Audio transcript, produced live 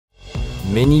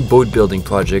Many boat building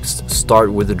projects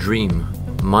start with a dream.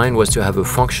 Mine was to have a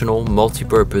functional,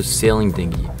 multi-purpose sailing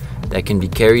dinghy that can be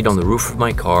carried on the roof of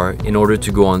my car in order to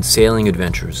go on sailing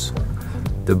adventures.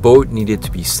 The boat needed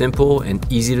to be simple and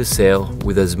easy to sail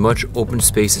with as much open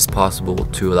space as possible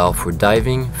to allow for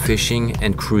diving, fishing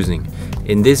and cruising.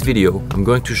 In this video, I'm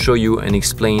going to show you and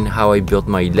explain how I built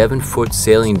my 11-foot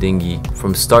sailing dinghy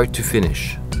from start to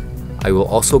finish. I will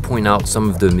also point out some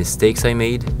of the mistakes I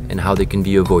made and how they can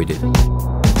be avoided.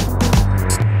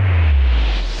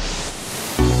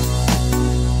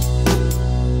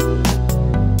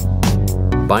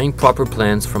 Buying proper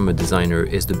plans from a designer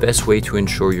is the best way to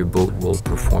ensure your boat will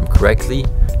perform correctly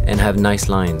and have nice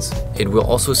lines. It will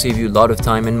also save you a lot of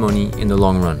time and money in the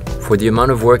long run. For the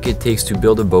amount of work it takes to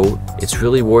build a boat, it's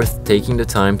really worth taking the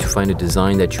time to find a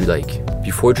design that you like.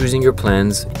 Before choosing your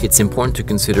plans, it's important to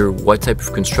consider what type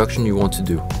of construction you want to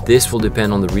do. This will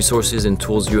depend on the resources and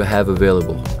tools you have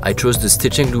available. I chose the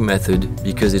stitch and glue method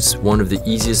because it's one of the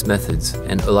easiest methods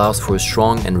and allows for a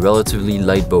strong and relatively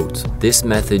light boat. This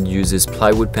method uses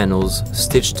plywood panels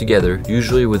stitched together,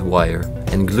 usually with wire,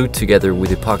 and glued together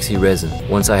with epoxy resin.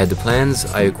 Once I had the plans,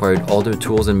 I acquired all the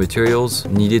tools and materials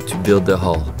needed to build the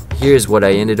hull. Here's what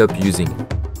I ended up using.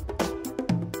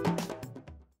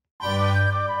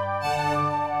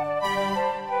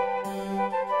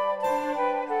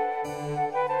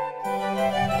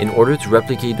 In order to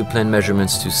replicate the plan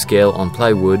measurements to scale on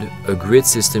plywood, a grid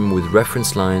system with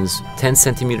reference lines 10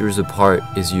 centimeters apart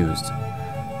is used.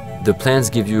 The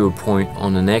plans give you a point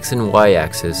on an X and Y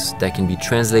axis that can be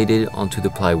translated onto the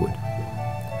plywood.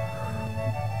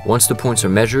 Once the points are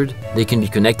measured, they can be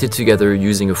connected together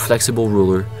using a flexible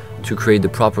ruler to create the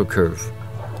proper curve.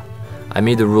 I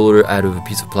made the ruler out of a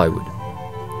piece of plywood.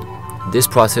 This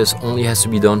process only has to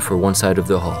be done for one side of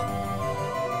the hull.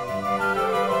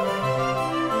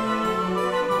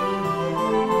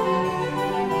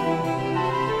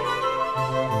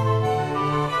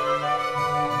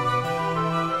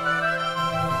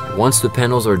 Once the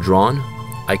panels are drawn,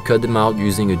 I cut them out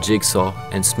using a jigsaw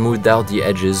and smoothed out the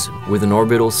edges with an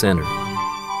orbital sander.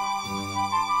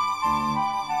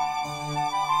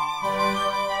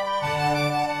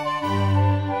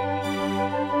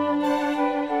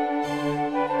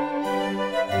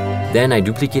 Then I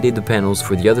duplicated the panels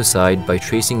for the other side by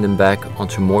tracing them back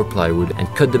onto more plywood and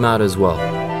cut them out as well.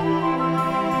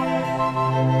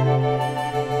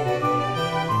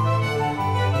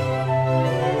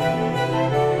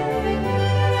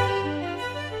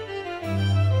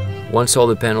 Once all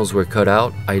the panels were cut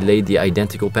out, I laid the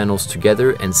identical panels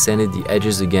together and sanded the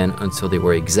edges again until they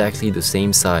were exactly the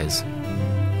same size.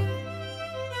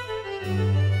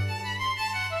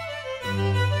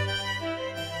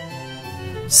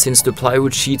 Since the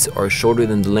plywood sheets are shorter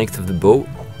than the length of the boat,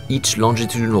 each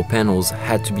longitudinal panels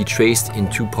had to be traced in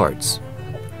two parts.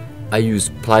 I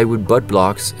used plywood butt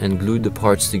blocks and glued the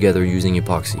parts together using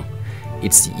epoxy.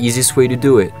 It's the easiest way to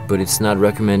do it, but it's not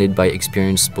recommended by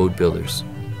experienced boat builders.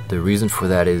 The reason for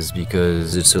that is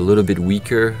because it's a little bit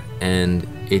weaker and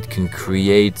it can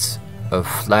create a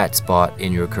flat spot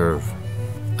in your curve.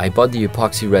 I bought the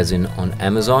epoxy resin on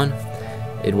Amazon.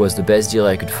 It was the best deal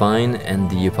I could find and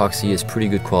the epoxy is pretty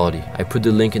good quality. I put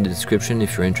the link in the description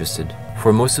if you're interested.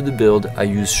 For most of the build, I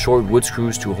used short wood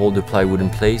screws to hold the plywood in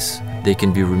place. They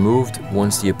can be removed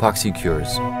once the epoxy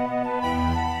cures.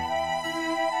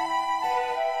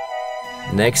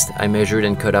 Next, I measured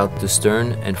and cut out the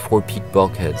stern and 4 peak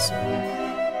bulkheads.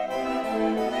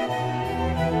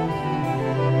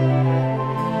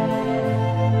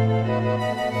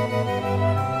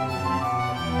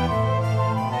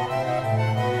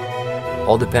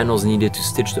 All the panels needed to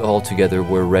stitch the hull together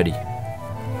were ready.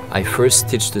 I first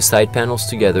stitched the side panels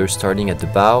together, starting at the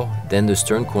bow, then the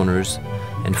stern corners,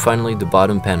 and finally the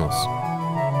bottom panels.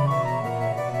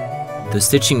 The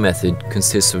stitching method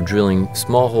consists of drilling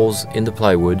small holes in the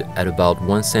plywood at about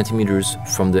 1 centimeter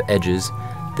from the edges,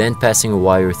 then passing a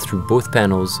wire through both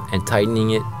panels and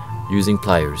tightening it using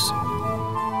pliers.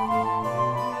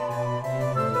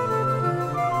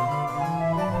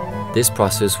 This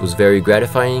process was very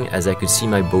gratifying as I could see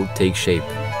my boat take shape.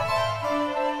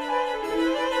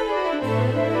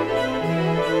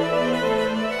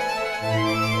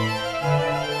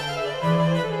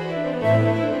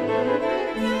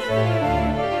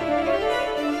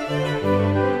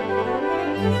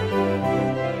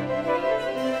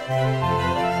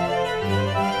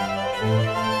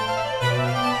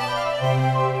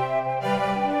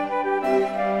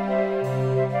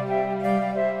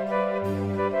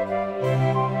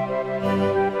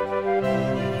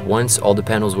 Once all the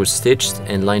panels were stitched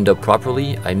and lined up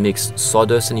properly, I mixed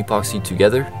sawdust and epoxy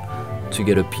together to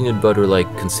get a peanut butter-like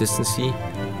consistency.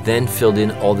 then filled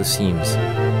in all the seams.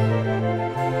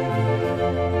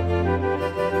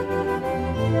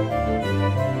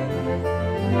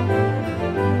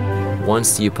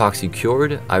 Once the epoxy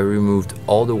cured, I removed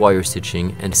all the wire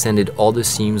stitching and sanded all the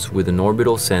seams with an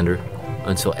orbital sander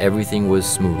until everything was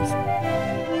smooth.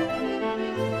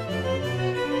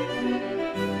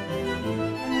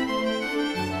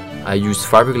 I used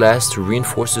fiberglass to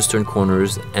reinforce the stern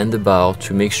corners and the bow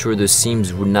to make sure the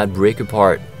seams would not break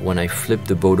apart when I flipped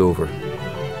the boat over.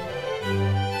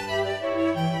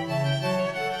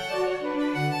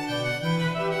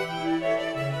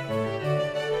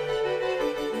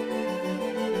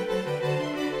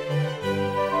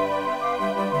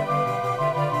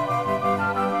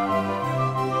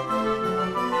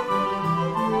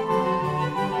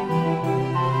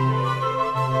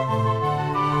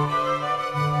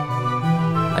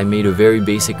 I made a very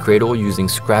basic cradle using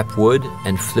scrap wood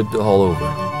and flipped the hull over.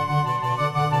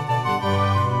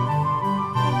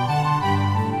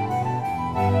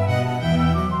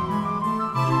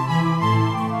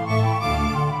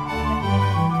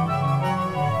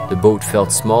 The boat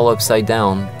felt small upside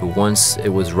down, but once it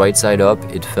was right side up,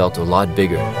 it felt a lot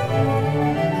bigger.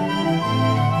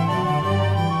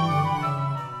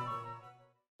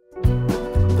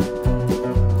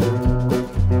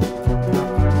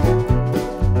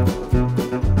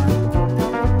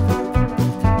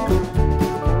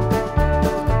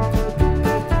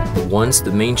 Once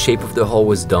the main shape of the hull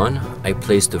was done, I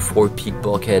placed a 4-peak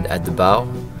bulkhead at the bow.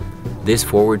 This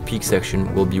forward peak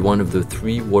section will be one of the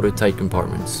 3 watertight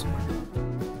compartments.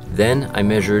 Then I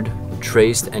measured,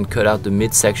 traced and cut out the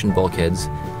mid-section bulkheads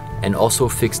and also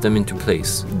fixed them into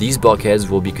place. These bulkheads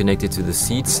will be connected to the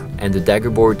seats and the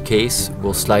daggerboard case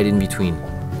will slide in between.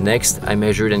 Next, I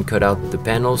measured and cut out the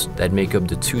panels that make up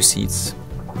the 2 seats.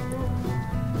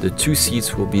 The 2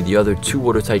 seats will be the other 2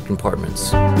 watertight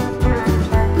compartments.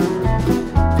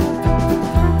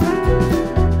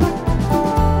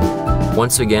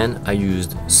 Once again, I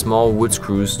used small wood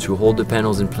screws to hold the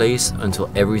panels in place until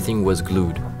everything was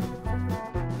glued.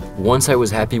 Once I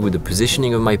was happy with the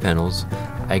positioning of my panels,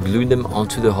 I glued them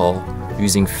onto the hull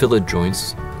using fillet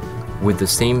joints with the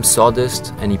same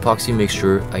sawdust and epoxy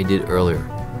mixture I did earlier.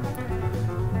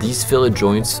 These fillet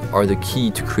joints are the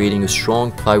key to creating a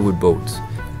strong plywood boat.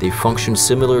 They function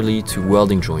similarly to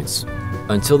welding joints.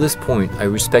 Until this point, I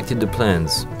respected the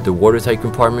plans, the watertight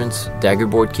compartments,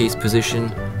 daggerboard case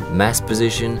position, mast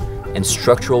position, and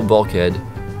structural bulkhead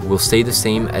will stay the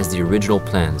same as the original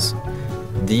plans.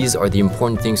 These are the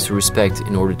important things to respect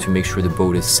in order to make sure the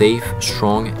boat is safe,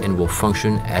 strong, and will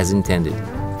function as intended.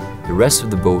 The rest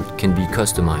of the boat can be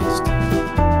customized.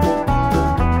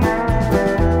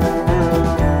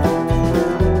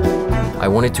 I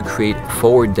wanted to create a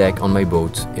forward deck on my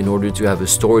boat in order to have a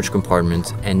storage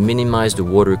compartment and minimize the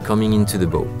water coming into the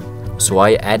boat. So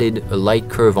I added a light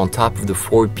curve on top of the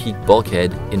 4-peak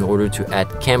bulkhead in order to add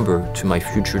camber to my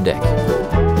future deck.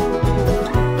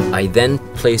 I then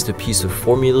placed a piece of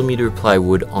 4mm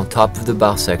plywood on top of the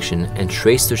bow section and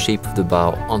traced the shape of the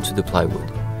bow onto the plywood.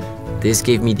 This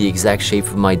gave me the exact shape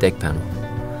of my deck panel.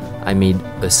 I made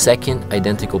a second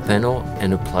identical panel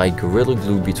and applied Gorilla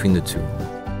Glue between the two.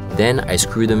 Then I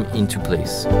screwed them into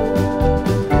place.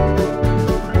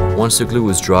 Once the glue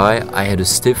was dry, I had a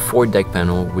stiff forward deck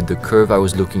panel with the curve I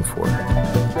was looking for.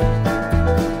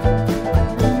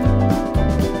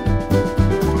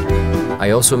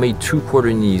 I also made 2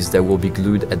 quarter knees that will be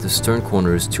glued at the stern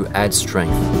corners to add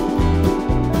strength.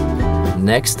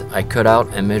 Next, I cut out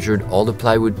and measured all the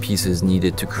plywood pieces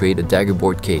needed to create a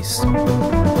daggerboard case.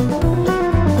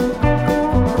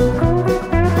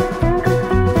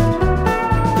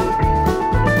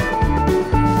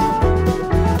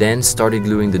 Then started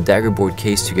gluing the daggerboard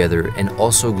case together and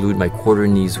also glued my quarter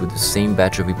knees with the same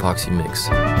batch of epoxy mix.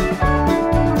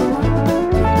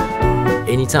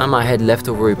 Anytime I had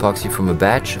leftover epoxy from a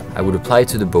batch, I would apply it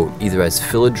to the boat either as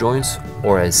fillet joints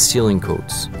or as sealing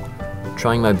coats,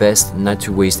 trying my best not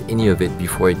to waste any of it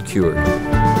before it cured.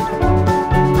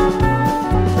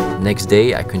 Next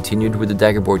day, I continued with the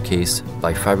daggerboard case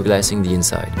by fiberglassing the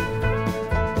inside.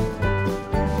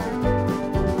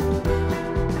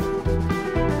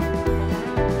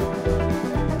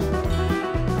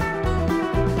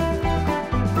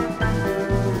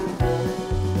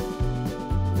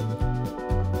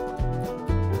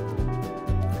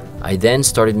 I then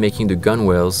started making the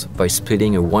gunwhales by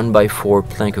splitting a 1x4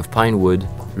 plank of pine wood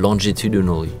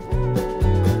longitudinally.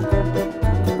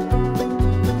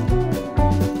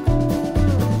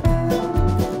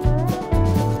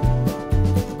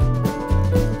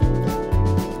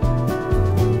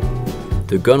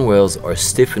 The gunwhales are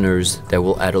stiffeners that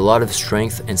will add a lot of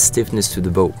strength and stiffness to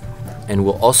the boat, and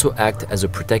will also act as a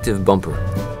protective bumper.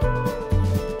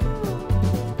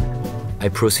 I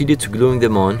proceeded to gluing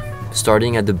them on,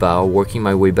 starting at the bow, working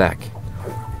my way back.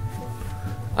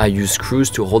 I used screws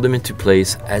to hold them into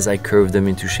place as I curved them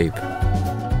into shape.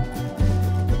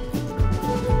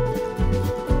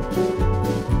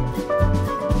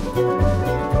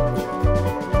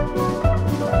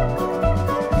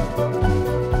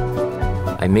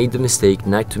 I made the mistake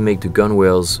not to make the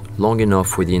gunwales long enough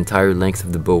for the entire length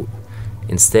of the boat.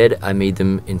 Instead, I made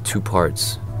them in 2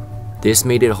 parts. This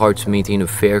made it hard to maintain a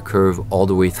fair curve all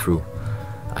the way through.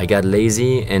 I got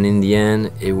lazy, and in the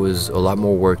end, it was a lot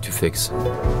more work to fix.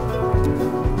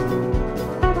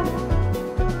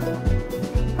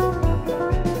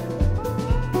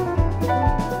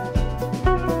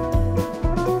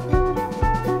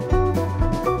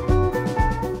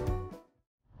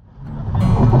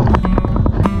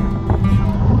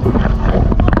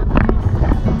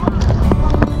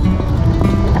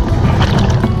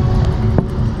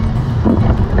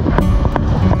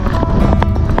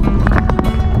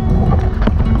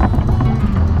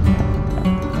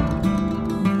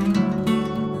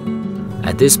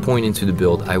 At this point into the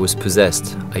build, I was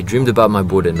possessed. I dreamed about my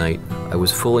boat at night. I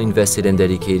was fully invested and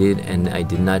dedicated, and I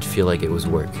did not feel like it was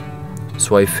work.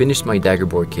 So I finished my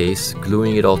Daggerboard case,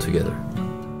 gluing it all together.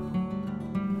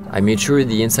 I made sure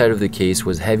the inside of the case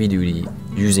was heavy duty,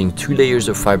 using 2 layers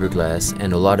of fiberglass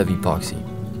and a lot of epoxy.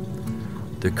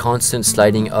 The constant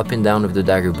sliding up and down of the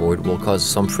Daggerboard will cause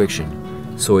some friction,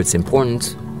 so it's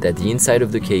important that the inside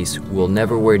of the case will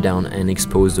never wear down and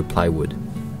expose the plywood.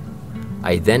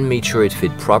 I then made sure it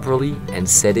fit properly and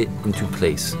set it into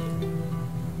place.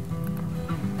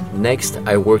 Next,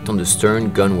 I worked on the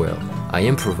stern gunwale. I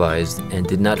improvised and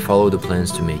did not follow the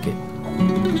plans to make it.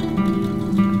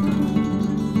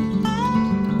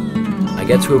 I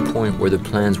got to a point where the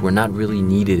plans were not really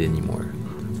needed anymore.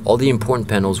 All the important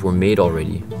panels were made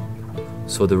already,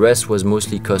 so the rest was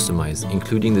mostly customized,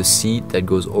 including the seat that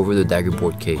goes over the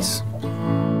Daggerboard case.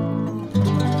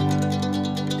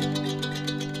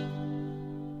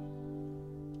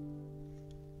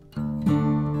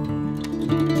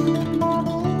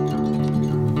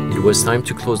 It was time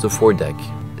to close the foredeck.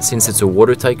 Since it's a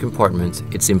watertight compartment,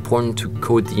 it's important to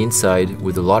coat the inside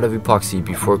with a lot of epoxy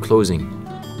before closing.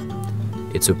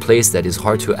 It's a place that is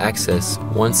hard to access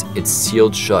once it's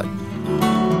sealed shut.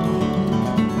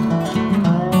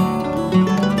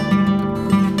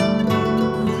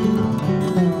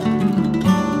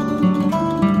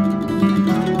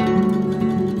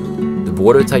 The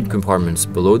watertight compartments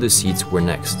below the seats were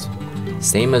next.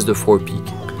 Same as the forepeak.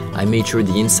 I made sure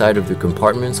the inside of the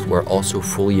compartments were also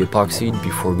fully epoxied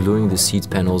before gluing the seat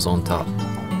panels on top.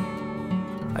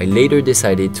 I later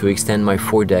decided to extend my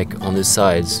foredeck on the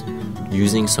sides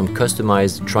using some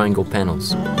customized triangle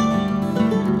panels.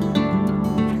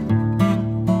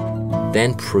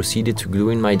 Then proceeded to glue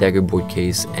in my Daggerboard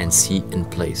case and seat in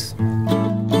place.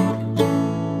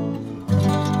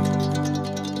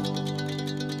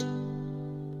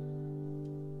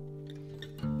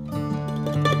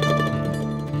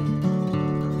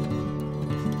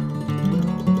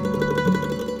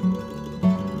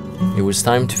 It was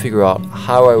time to figure out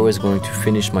how I was going to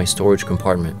finish my storage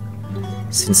compartment.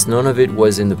 Since none of it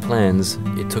was in the plans,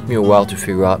 it took me a while to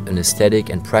figure out an aesthetic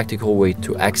and practical way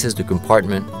to access the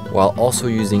compartment while also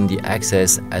using the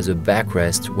access as a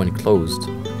backrest when closed.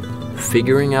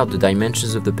 Figuring out the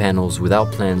dimensions of the panels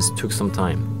without plans took some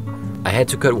time. I had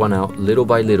to cut one out little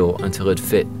by little until it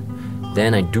fit.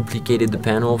 Then I duplicated the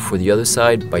panel for the other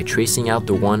side by tracing out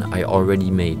the one I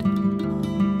already made.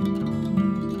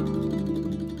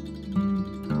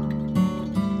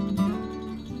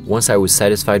 Once I was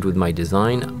satisfied with my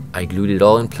design, I glued it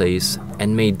all in place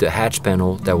and made the hatch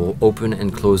panel that will open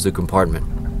and close the compartment.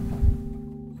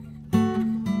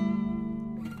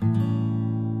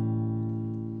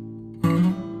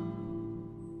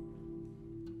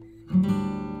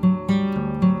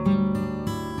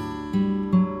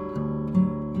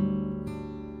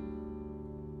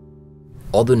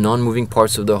 All the non-moving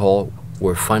parts of the hull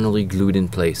were finally glued in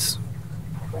place.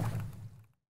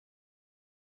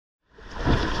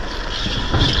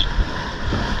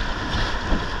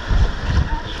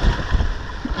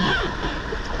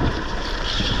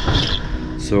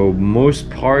 So most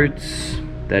parts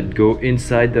that go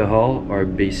inside the hull are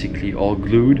basically all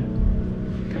glued.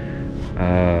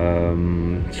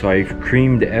 So I've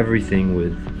creamed everything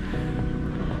with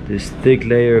this thick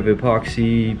layer of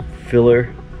epoxy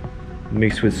filler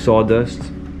mixed with sawdust.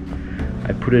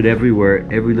 I put it everywhere,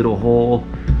 every little hole,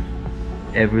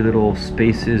 every little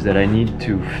spaces that I need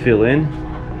to fill in.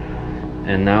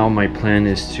 And now my plan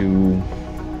is to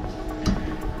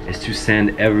is to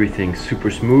sand everything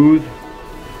super smooth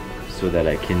so that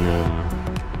I can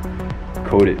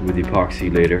coat it with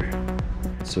epoxy later.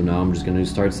 So now I'm just gonna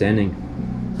start sanding.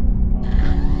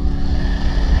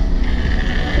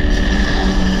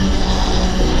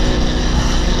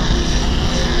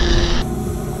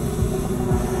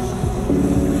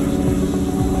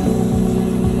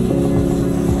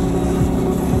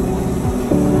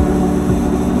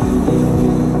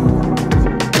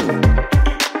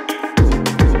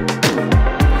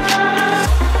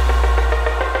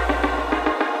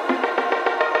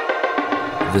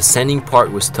 The sanding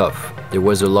part was tough. There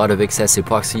was a lot of excess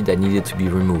epoxy that needed to be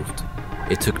removed.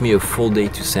 It took me a full day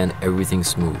to sand everything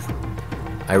smooth.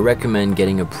 I recommend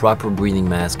getting a proper breathing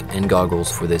mask and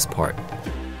goggles for this part.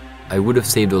 I would have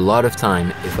saved a lot of time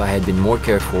if I had been more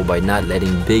careful by not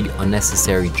letting big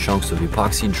unnecessary chunks of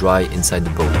epoxy dry inside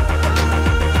the boat.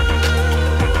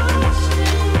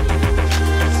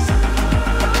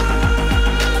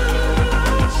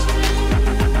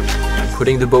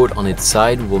 Putting the boat on its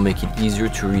side will make it easier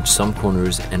to reach some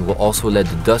corners and will also let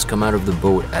the dust come out of the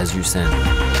boat as you sand.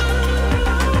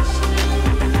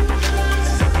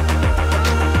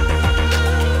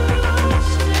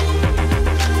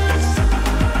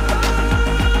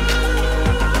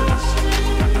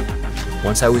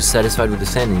 Once I was satisfied with the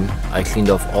sanding, I cleaned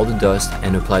off all the dust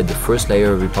and applied the first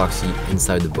layer of epoxy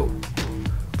inside the boat.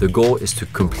 The goal is to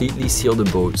completely seal the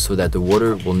boat so that the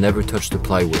water will never touch the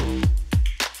plywood.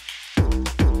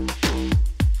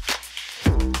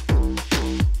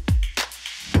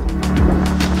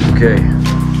 Okay,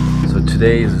 so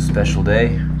today is a special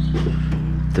day.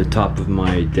 The top of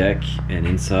my deck and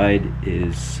inside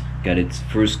is got its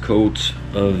first coat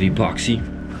of epoxy.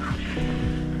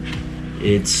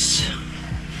 It's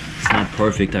not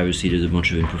perfect, obviously there's a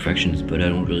bunch of imperfections, but I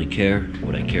don't really care.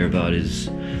 What I care about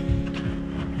is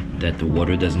that the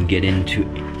water doesn't get into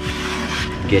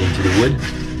the wood.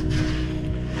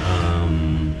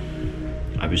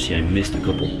 Obviously I missed a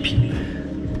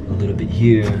little bit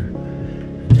here.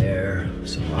 There,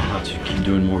 so I'll have to keep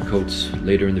doing more coats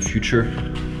later in the future,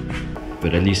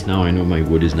 but at least now I know my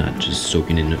wood is not just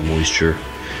soaking in the moisture.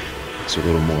 It's a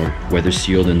little more weather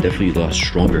sealed and definitely a lot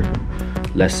stronger,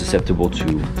 less susceptible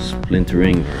to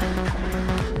splintering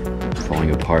or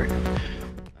falling apart.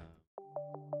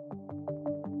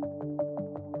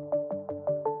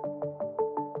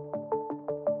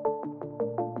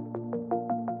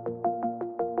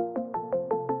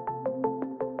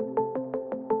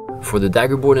 For the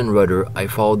Daggerboard and Rudder, I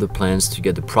followed the plans to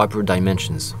get the proper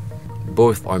dimensions.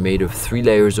 Both are made of 3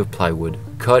 layers of plywood,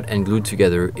 cut and glued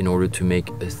together in order to make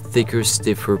a thicker,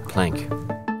 stiffer plank.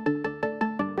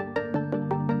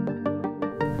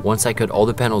 Once I cut all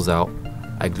the panels out,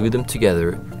 I glued them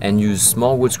together and used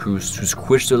small wood screws to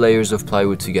squish the layers of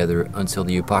plywood together until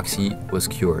the epoxy was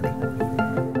cured.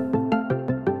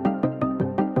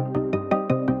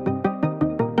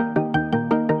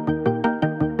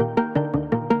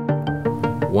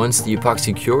 Once the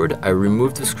epoxy cured, I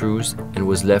removed the screws and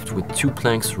was left with 2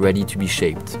 planks ready to be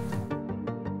shaped.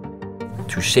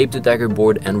 To shape the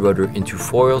Daggerboard and Rudder into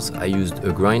foils, I used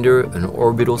a grinder, an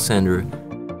orbital sander,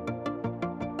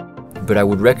 but I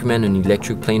would recommend an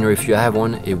electric planer if you have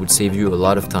one. It would save you a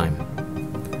lot of time.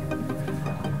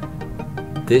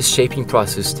 This shaping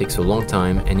process takes a long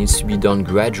time and needs to be done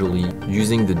gradually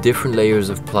using the different layers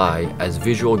of ply as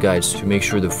visual guides to make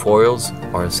sure the foils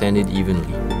are sanded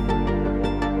evenly.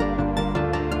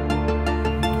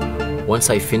 Once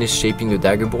I finished shaping the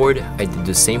Daggerboard, I did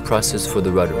the same process for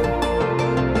the rudder.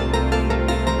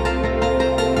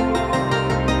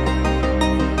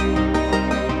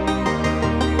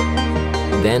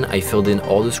 Then I filled in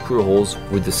all the screw holes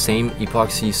with the same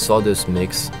epoxy sawdust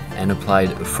mix and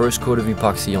applied a first coat of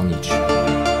epoxy on each.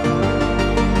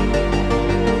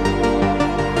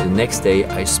 The next day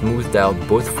I smoothed out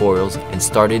both foils and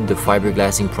started the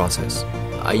fiberglassing process.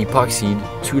 I epoxied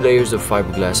 2 layers of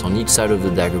fiberglass on each side of the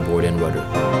Daggerboard and Rudder.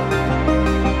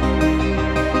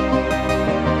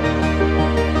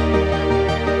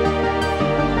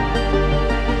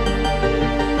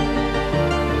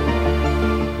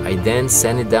 I then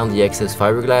sanded down the excess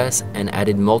fiberglass and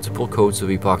added multiple coats of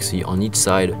epoxy on each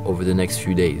side over the next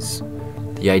few days.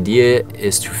 The idea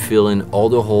is to fill in all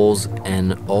the holes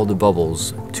and all the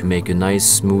bubbles to make a nice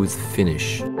smooth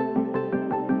finish.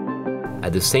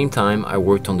 At the same time, I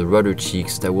worked on the rudder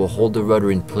cheeks that will hold the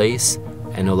rudder in place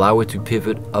and allow it to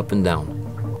pivot up and down.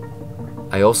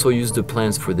 I also used the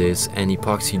plans for this and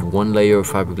epoxied 1 layer of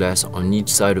fiberglass on each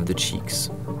side of the cheeks.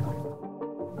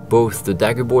 Both the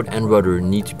Daggerboard and Rudder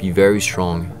need to be very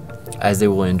strong, as they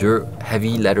will endure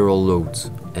heavy lateral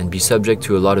loads and be subject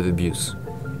to a lot of abuse.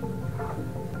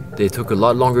 They took a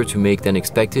lot longer to make than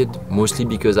expected, mostly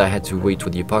because I had to wait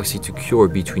for the epoxy to cure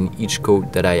between each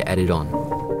coat that I added on.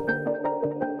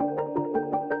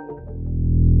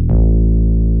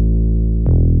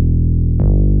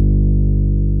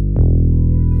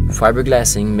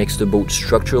 Fiberglassing makes the boat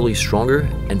structurally stronger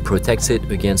and protects it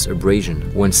against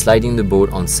abrasion when sliding the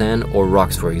boat on sand or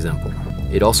rocks, for example.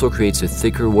 It also creates a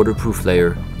thicker waterproof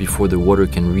layer before the water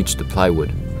can reach the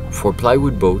plywood. For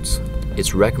plywood boats,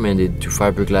 it's recommended to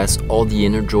fiberglass all the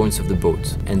inner joints of the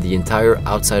boat and the entire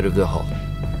outside of the hull.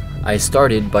 I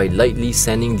started by lightly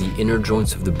sanding the inner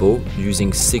joints of the boat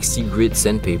using 60 grit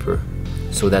sandpaper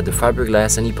so that the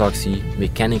fiberglass and epoxy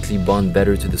mechanically bond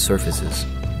better to the surfaces.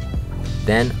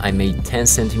 Then I made 10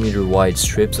 cm wide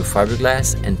strips of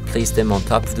fiberglass and placed them on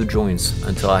top of the joints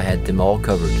until I had them all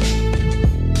covered.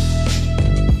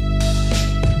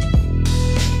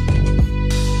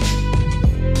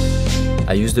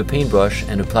 I used a paintbrush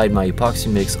and applied my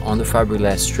epoxy mix on the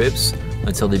fiberglass strips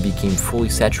until they became fully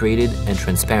saturated and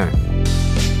transparent.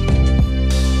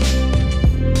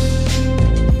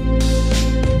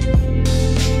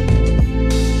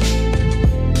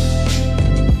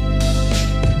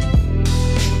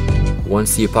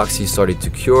 Once the epoxy started to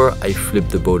cure, I flipped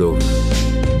the boat over.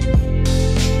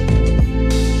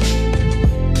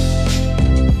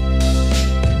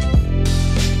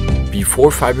 Before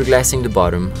fiberglassing the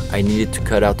bottom, I needed to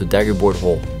cut out the daggerboard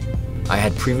hole. I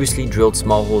had previously drilled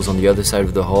small holes on the other side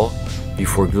of the hull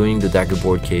before gluing the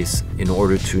daggerboard case in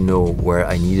order to know where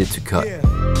I needed to cut.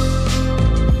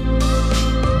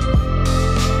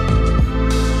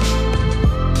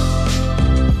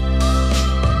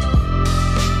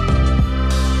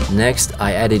 Next,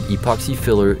 I added epoxy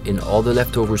filler in all the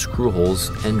leftover screw holes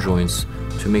and joints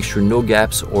to make sure no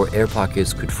gaps or air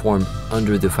pockets could form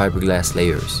under the fiberglass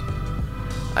layers.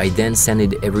 I then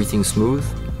sanded everything smooth,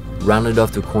 rounded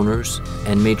off the corners,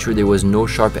 and made sure there was no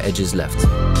sharp edges left.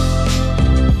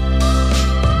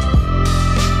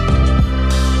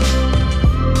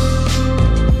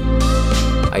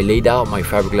 I laid out my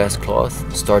fiberglass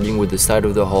cloth, starting with the side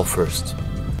of the hull first.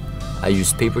 I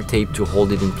used paper tape to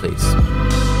hold it in place.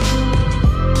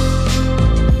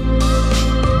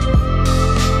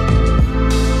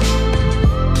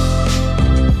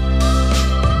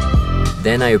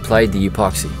 Then I applied the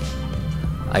epoxy.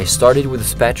 I started with a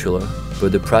spatula,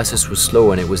 but the process was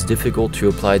slow and it was difficult to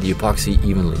apply the epoxy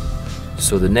evenly.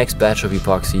 So the next batch of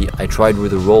epoxy I tried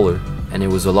with a roller and it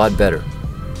was a lot better.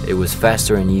 It was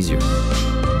faster and easier.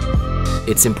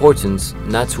 It's important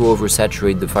not to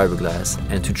oversaturate the fiberglass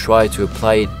and to try to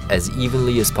apply it as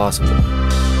evenly as possible.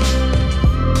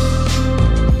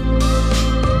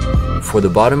 For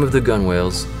the bottom of the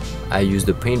gunwales, I used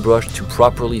a paintbrush to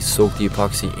properly soak the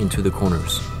epoxy into the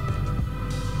corners.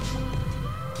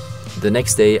 The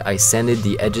next day, I sanded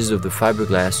the edges of the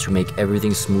fiberglass to make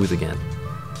everything smooth again,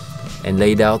 and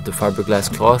laid out the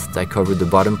fiberglass cloth that covered the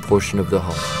bottom portion of the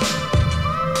hull.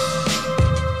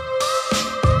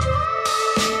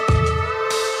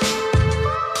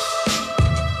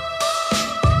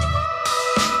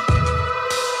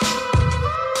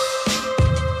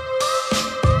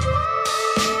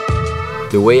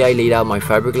 The way I laid out my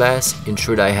fiberglass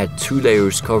ensured I had 2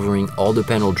 layers covering all the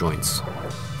panel joints,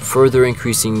 further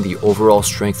increasing the overall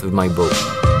strength of my boat.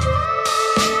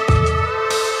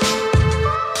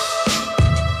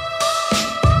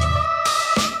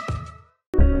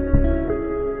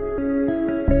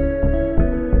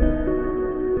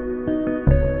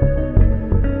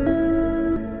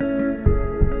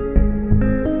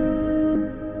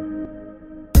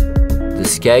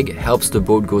 The Skeg helps the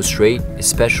boat go straight,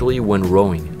 especially when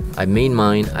rowing. I made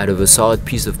mine out of a solid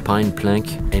piece of pine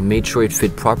plank and made sure it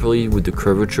fit properly with the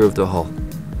curvature of the hull.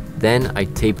 Then I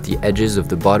taped the edges of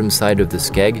the bottom side of the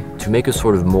Skeg to make a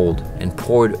sort of mold and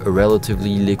poured a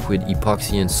relatively liquid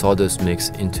epoxy and sawdust mix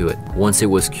into it. Once it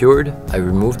was cured, I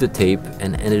removed the tape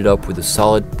and ended up with a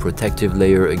solid protective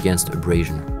layer against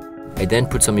abrasion. I then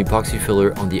put some epoxy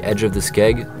filler on the edge of the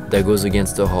Skeg that goes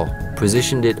against the hull,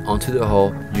 positioned it onto the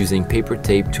hull using paper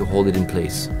tape to hold it in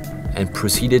place, and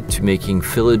proceeded to making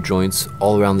fillet joints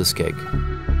all around the Skeg.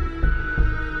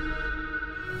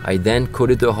 I then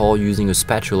coated the hull using a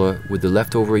spatula with the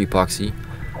leftover epoxy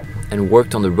and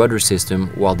worked on the rudder system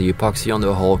while the epoxy on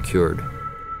the hull cured.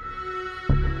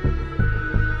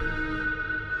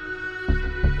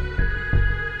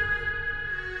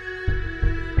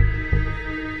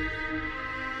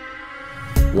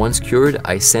 Once cured,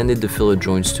 I sanded the fillet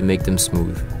joints to make them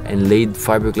smooth and laid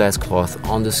fiberglass cloth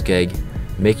on the Skeg,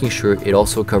 making sure it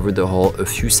also covered the hull a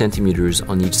few centimeters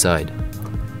on each side.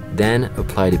 Then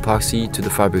applied epoxy to the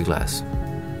fiberglass.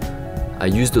 I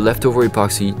used the leftover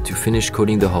epoxy to finish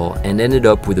coating the hull and ended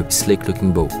up with a slick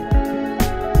looking boat.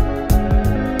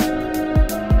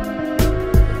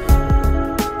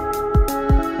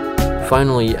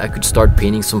 Finally, I could start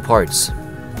painting some parts.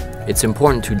 It's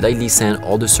important to lightly sand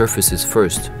all the surfaces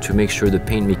first to make sure the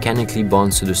paint mechanically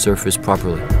bonds to the surface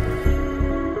properly.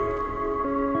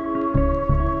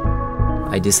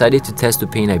 I decided to test the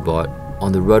paint I bought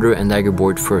on the rudder and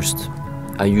daggerboard first.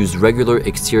 I used regular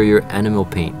exterior animal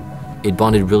paint. It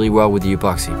bonded really well with the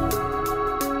epoxy.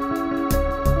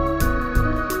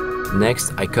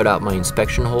 Next, I cut out my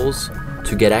inspection holes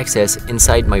to get access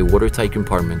inside my watertight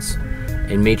compartments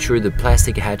and made sure the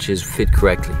plastic hatches fit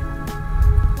correctly.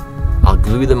 I'll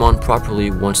glue them on properly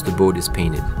once the boat is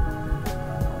painted.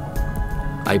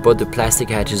 I bought the plastic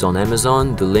hatches on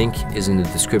Amazon, the link is in the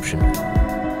description.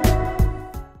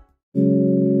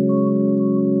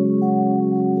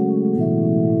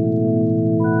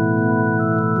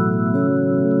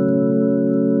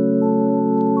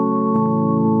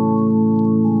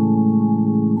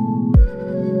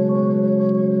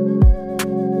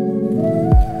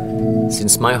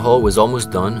 Since my hull was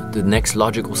almost done, the next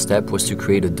logical step was to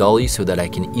create a dolly so that I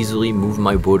can easily move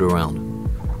my boat around.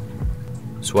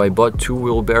 So I bought 2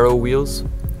 wheelbarrow wheels,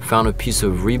 found a piece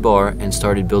of rebar and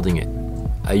started building it.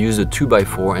 I used a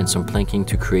 2x4 and some planking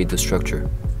to create the structure.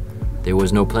 There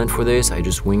was no plan for this, I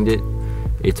just winged it.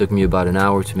 It took me about an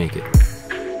hour to make it.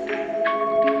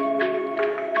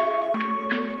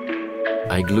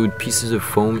 I glued pieces of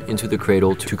foam into the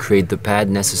cradle to create the pad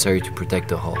necessary to protect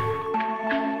the hull.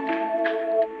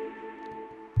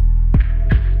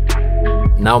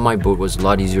 Now my boat was a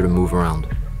lot easier to move around.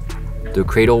 The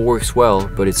cradle works well,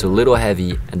 but it's a little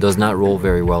heavy and does not roll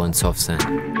very well in soft sand.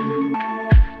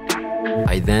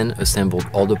 I then assembled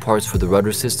all the parts for the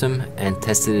rudder system and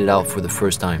tested it out for the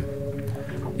first time.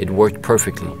 It worked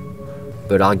perfectly,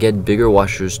 but I'll get bigger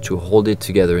washers to hold it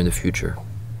together in the future.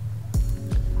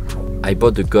 I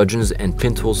bought the gudgeons and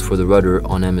pin tools for the rudder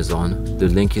on Amazon. The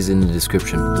link is in the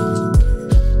description.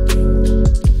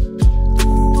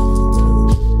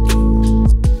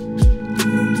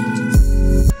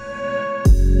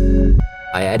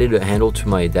 I added a handle to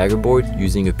my daggerboard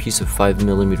using a piece of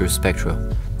 5mm Spectra.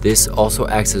 This also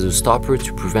acts as a stopper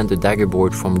to prevent the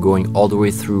daggerboard from going all the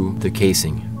way through the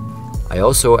casing. I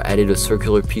also added a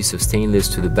circular piece of stainless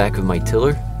to the back of my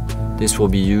tiller. This will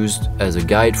be used as a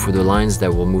guide for the lines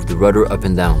that will move the rudder up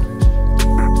and down.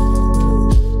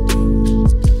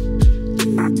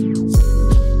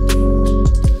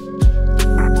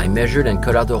 I measured and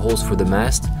cut out the holes for the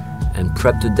mast and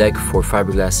prepped the deck for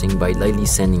fiberglassing by lightly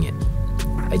sanding it.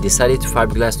 I decided to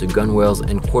fiberglass the gunwales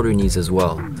and quarter knees as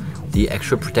well. The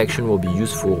extra protection will be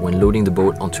useful when loading the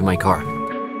boat onto my car.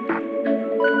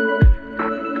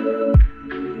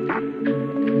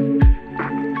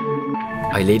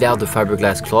 I laid out the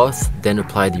fiberglass cloth, then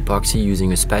applied the epoxy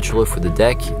using a spatula for the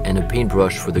deck and a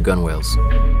paintbrush for the gunwales.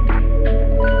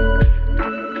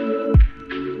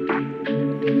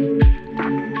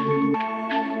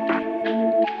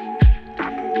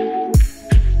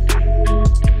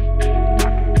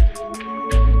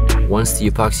 Once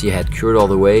the epoxy had cured all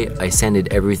the way, I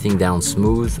sanded everything down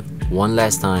smooth one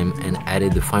last time and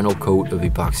added the final coat of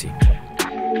epoxy.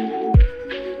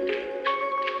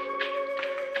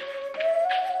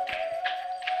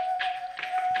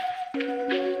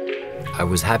 I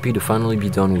was happy to finally be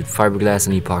done with fiberglass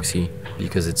and epoxy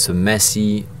because it's a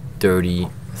messy, dirty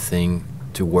thing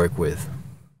to work with.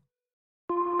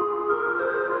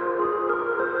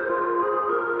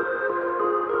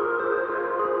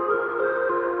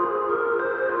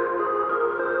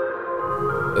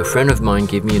 A friend of mine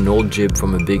gave me an old jib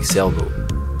from a big sailboat.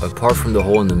 Apart from the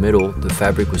hole in the middle, the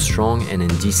fabric was strong and in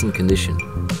decent condition.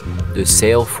 The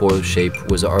sail foil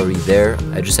shape was already there,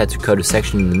 I just had to cut a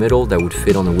section in the middle that would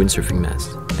fit on the windsurfing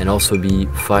mast, and also be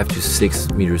 5 to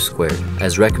 6 meters squared,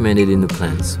 as recommended in the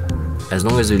plans. As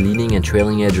long as the leading and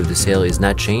trailing edge of the sail is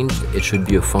not changed, it should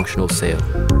be a functional sail.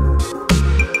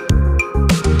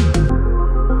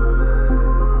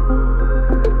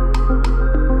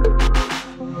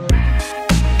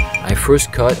 I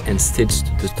first cut and stitched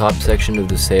the top section of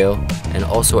the sail and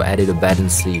also added a batten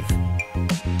sleeve.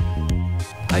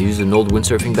 I used an old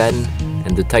windsurfing batten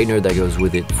and the tightener that goes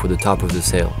with it for the top of the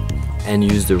sail, and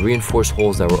used the reinforced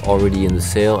holes that were already in the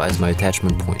sail as my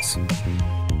attachment points.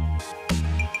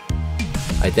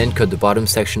 I then cut the bottom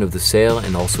section of the sail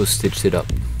and also stitched it up.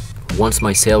 Once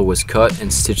my sail was cut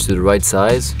and stitched to the right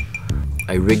size,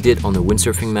 I rigged it on the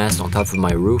windsurfing mast on top of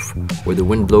my roof where the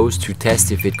wind blows to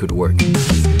test if it could work.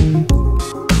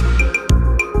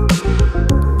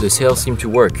 The sail seemed to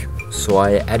work. So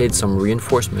I added some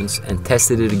reinforcements and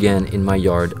tested it again in my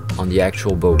yard on the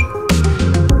actual boat.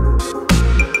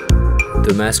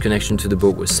 The mast connection to the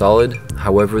boat was solid,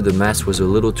 however the mast was a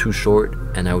little too short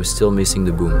and I was still missing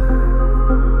the boom.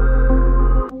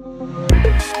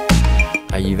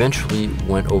 I eventually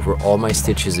went over all my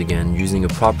stitches again using a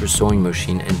proper sewing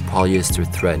machine and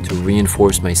polyester thread to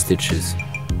reinforce my stitches.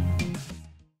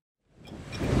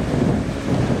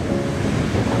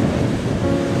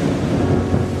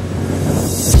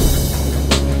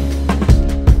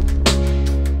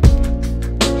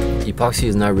 Epoxy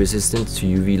is not resistant to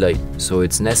UV light, so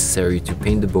it's necessary to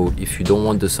paint the boat if you don't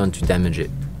want the sun to damage it.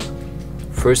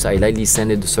 First, I lightly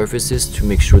sanded the surfaces to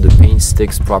make sure the paint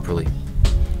sticks properly.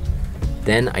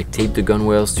 Then I taped the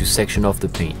gunwales to section off the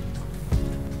paint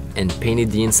and painted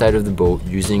the inside of the boat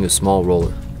using a small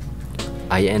roller.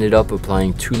 I ended up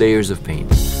applying 2 layers of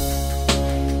paint.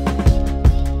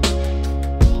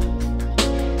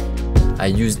 I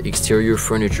used exterior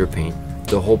furniture paint.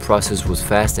 The whole process was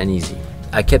fast and easy.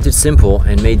 I kept it simple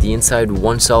and made the inside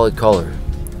one solid color.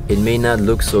 It may not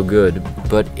look so good,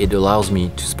 but it allows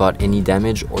me to spot any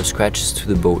damage or scratches to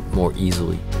the boat more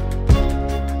easily.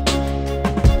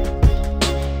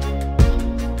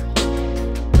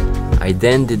 I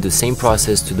then did the same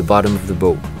process to the bottom of the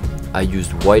boat. I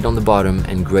used white on the bottom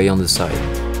and gray on the side.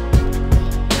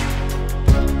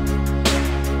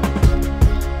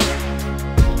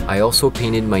 I also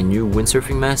painted my new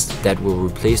windsurfing mast that will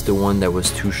replace the one that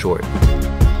was too short.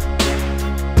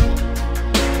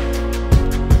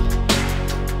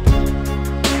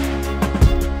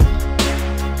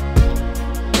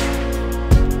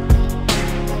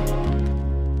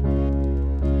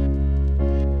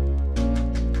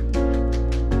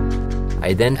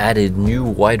 I then added new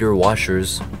wider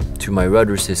washers to my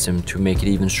rudder system to make it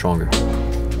even stronger.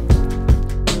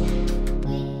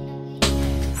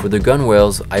 For the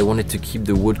gunwales, I wanted to keep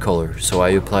the wood color, so I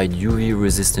applied UV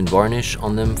resistant varnish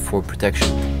on them for protection.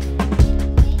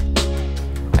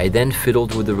 I then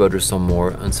fiddled with the rudder some more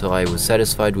until I was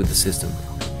satisfied with the system.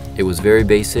 It was very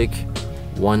basic.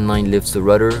 One line lifts the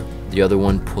rudder, the other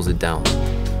one pulls it down.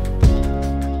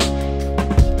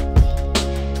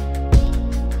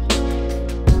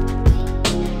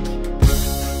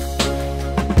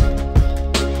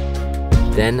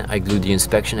 Then I glued the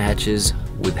inspection hatches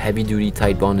with heavy-duty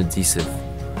tight bond adhesive.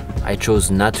 I chose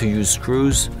not to use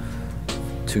screws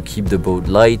to keep the boat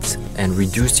light and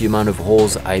reduce the amount of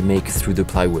holes I make through the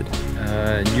plywood.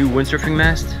 New windsurfing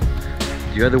mast.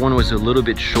 The other one was a little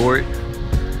bit short,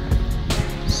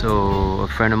 so a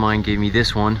friend of mine gave me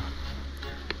this one.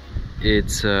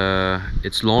 It's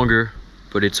longer,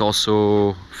 but it's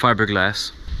also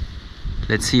fiberglass.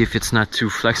 Let's see if it's not too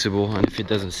flexible and if it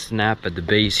doesn't snap at the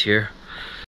base here.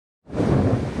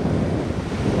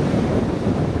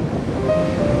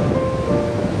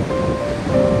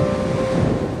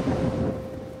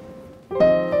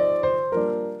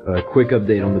 A quick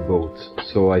update on the boat.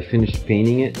 So I finished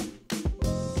painting it.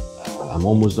 I'm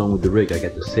almost done with the rig. I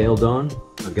got the sail done.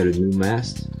 I've got a new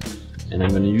mast, and I'm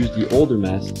going to use the older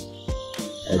mast,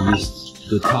 at least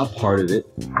the top part of it,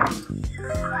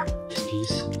 this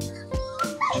piece,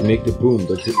 to make the boom,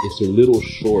 but it's a little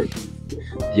short.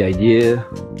 The idea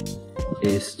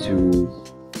is to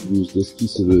use this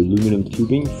piece of aluminum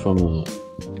tubing from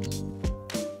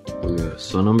a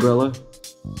sun umbrella.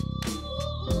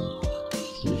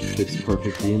 It fits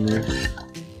perfectly in there.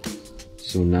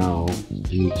 So now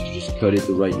you need to just cut it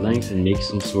the right length and make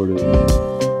some sort of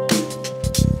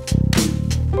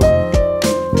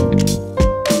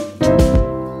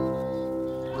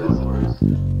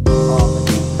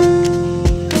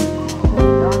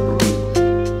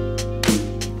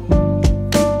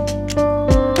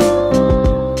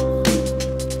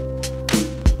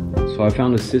So I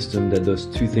found a system that does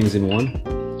 2 things in one.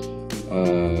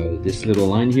 This little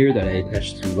line here that I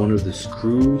attached to one of the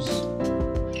screws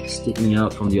sticking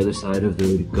out from the other side of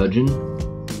the gudgeon.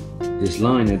 This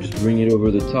line, I just bring it over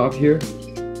the top here,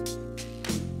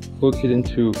 hook it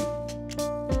into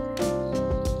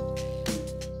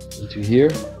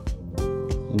here,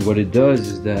 and what it does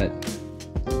is that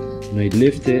when I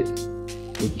lift it,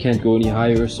 it can't go any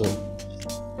higher, so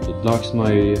it locks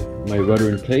my rudder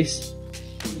in place,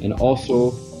 and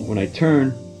also when I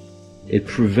turn, it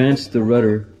prevents the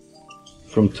rudder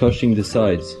from touching the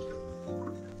sides.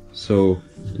 So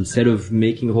instead of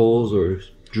making holes or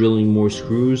drilling more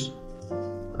screws,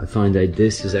 I find that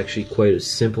this is actually quite a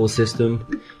simple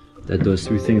system that does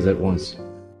 3 things at once.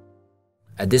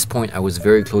 At this point I was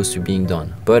very close to being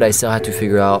done, but I still had to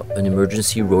figure out an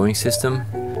emergency rowing system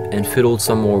and fiddled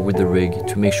some more with the rig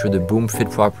to make sure the boom fit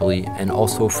properly, and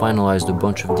also finalized a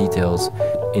bunch of details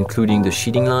including the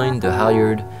sheeting line, the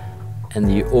halyard, and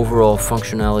the overall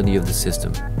functionality of the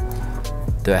system.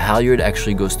 The halyard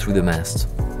actually goes through the mast.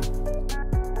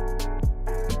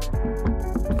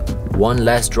 One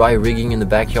last dry rigging in the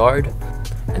backyard,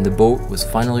 and the boat was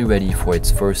finally ready for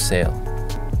its first sail.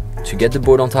 To get the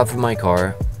boat on top of my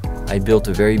car, I built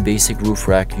a very basic roof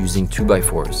rack using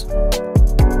 2x4s.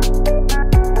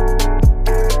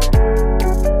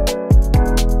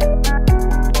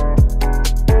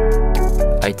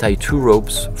 I tied 2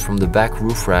 ropes from the back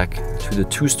roof rack to the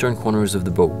 2 stern corners of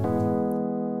the boat.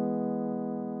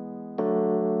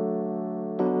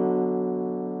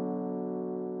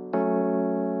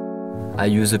 I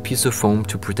use a piece of foam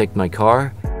to protect my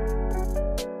car.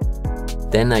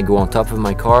 Then I go on top of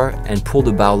my car and pull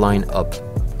the bow line up.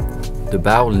 The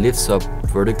bow lifts up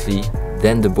vertically,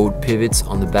 then the boat pivots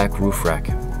on the back roof rack.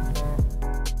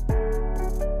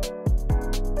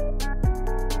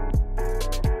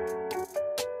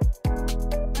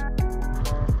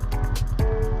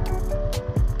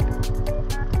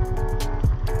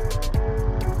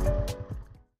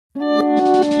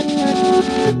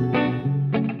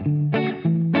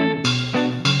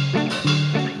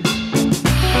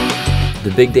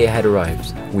 The big day had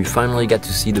arrived. We finally got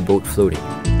to see the boat floating.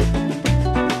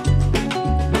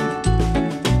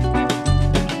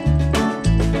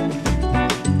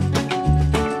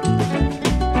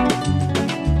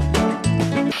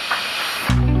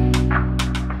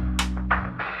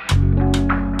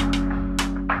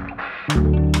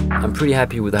 I'm pretty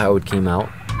happy with how it came out.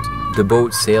 The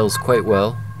boat sails quite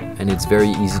well, and it's very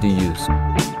easy to use.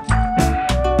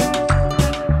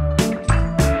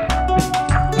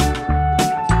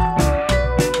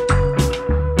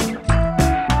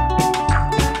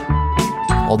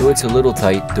 Although it's a little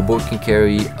tight, the boat can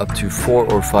carry up to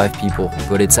 4 or 5 people,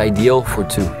 but it's ideal for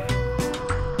 2.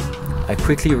 I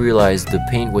quickly realized the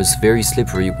paint was very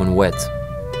slippery when wet,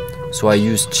 so I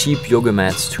used cheap yoga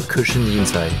mats to cushion the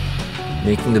inside,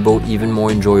 making the boat even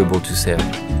more enjoyable to sail.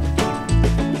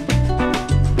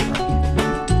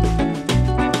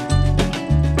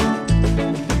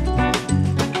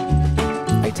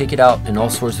 I take it out in all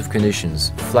sorts of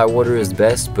conditions. Flat water is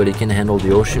best, but it can handle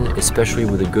the ocean, especially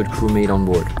with a good crewmate on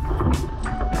board.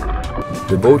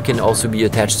 The boat can also be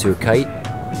attached to a kite,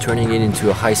 turning it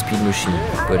into a high-speed machine,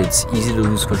 but it's easy to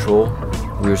lose control.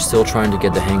 We're still trying to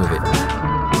get the hang of it.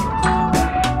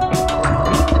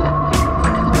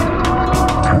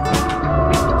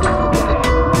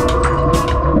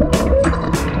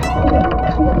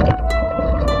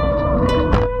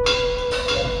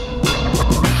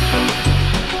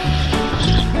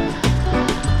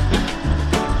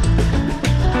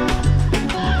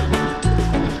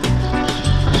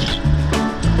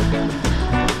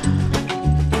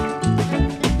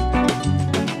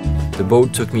 The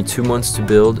boat took me 2 months to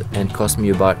build and cost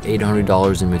me about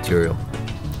 $800 in material.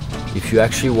 If you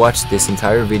actually watched this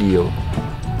entire video,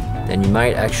 then you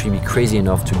might actually be crazy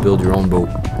enough to build your own boat.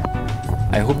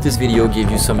 I hope this video gave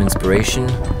you some inspiration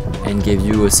and gave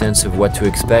you a sense of what to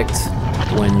expect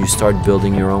when you start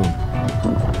building your own.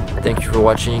 Thank you for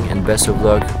watching and best of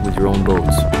luck with your own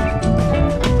boats.